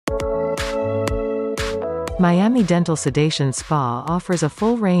Miami Dental Sedation Spa offers a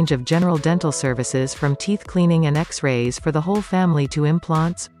full range of general dental services from teeth cleaning and X-rays for the whole family to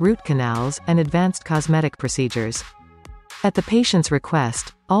implants, root canals, and advanced cosmetic procedures. At the patient's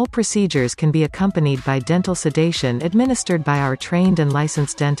request, all procedures can be accompanied by dental sedation administered by our trained and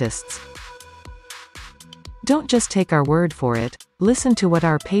licensed dentists. Don't just take our word for it, listen to what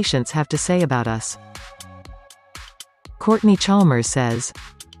our patients have to say about us. Courtney Chalmers says,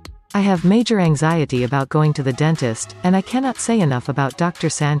 "I have major anxiety about going to the dentist, and I cannot say enough about Dr.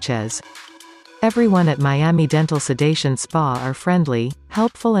 Sanchez. Everyone at Miami Dental Sedation Spa are friendly,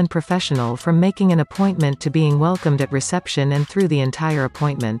 helpful and professional, from making an appointment to being welcomed at reception and through the entire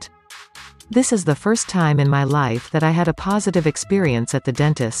appointment. This is the first time in my life that I had a positive experience at the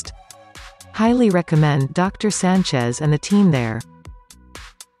dentist. Highly recommend Dr. Sanchez and the team there."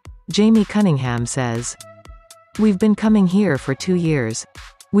 Jaimie Cunningham says, "We've been coming here for 2 years.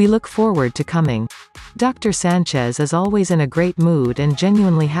 We look forward to coming. Dr. Sanchez is always in a great mood and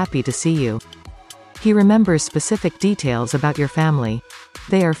genuinely happy to see you. He remembers specific details about your family.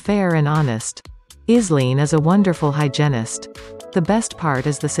 They are fair and honest. Islene is a wonderful hygienist. The best part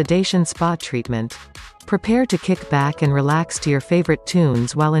is the sedation spa treatment. Prepare to kick back and relax to your favorite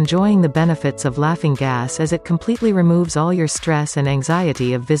tunes while enjoying the benefits of laughing gas, as it completely removes all your stress and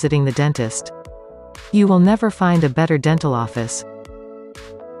anxiety of visiting the dentist. You will never find a better dental office.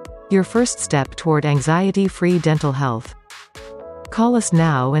 Your first step toward anxiety-free dental health. Call us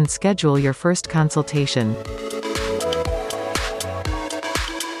now and schedule your first consultation."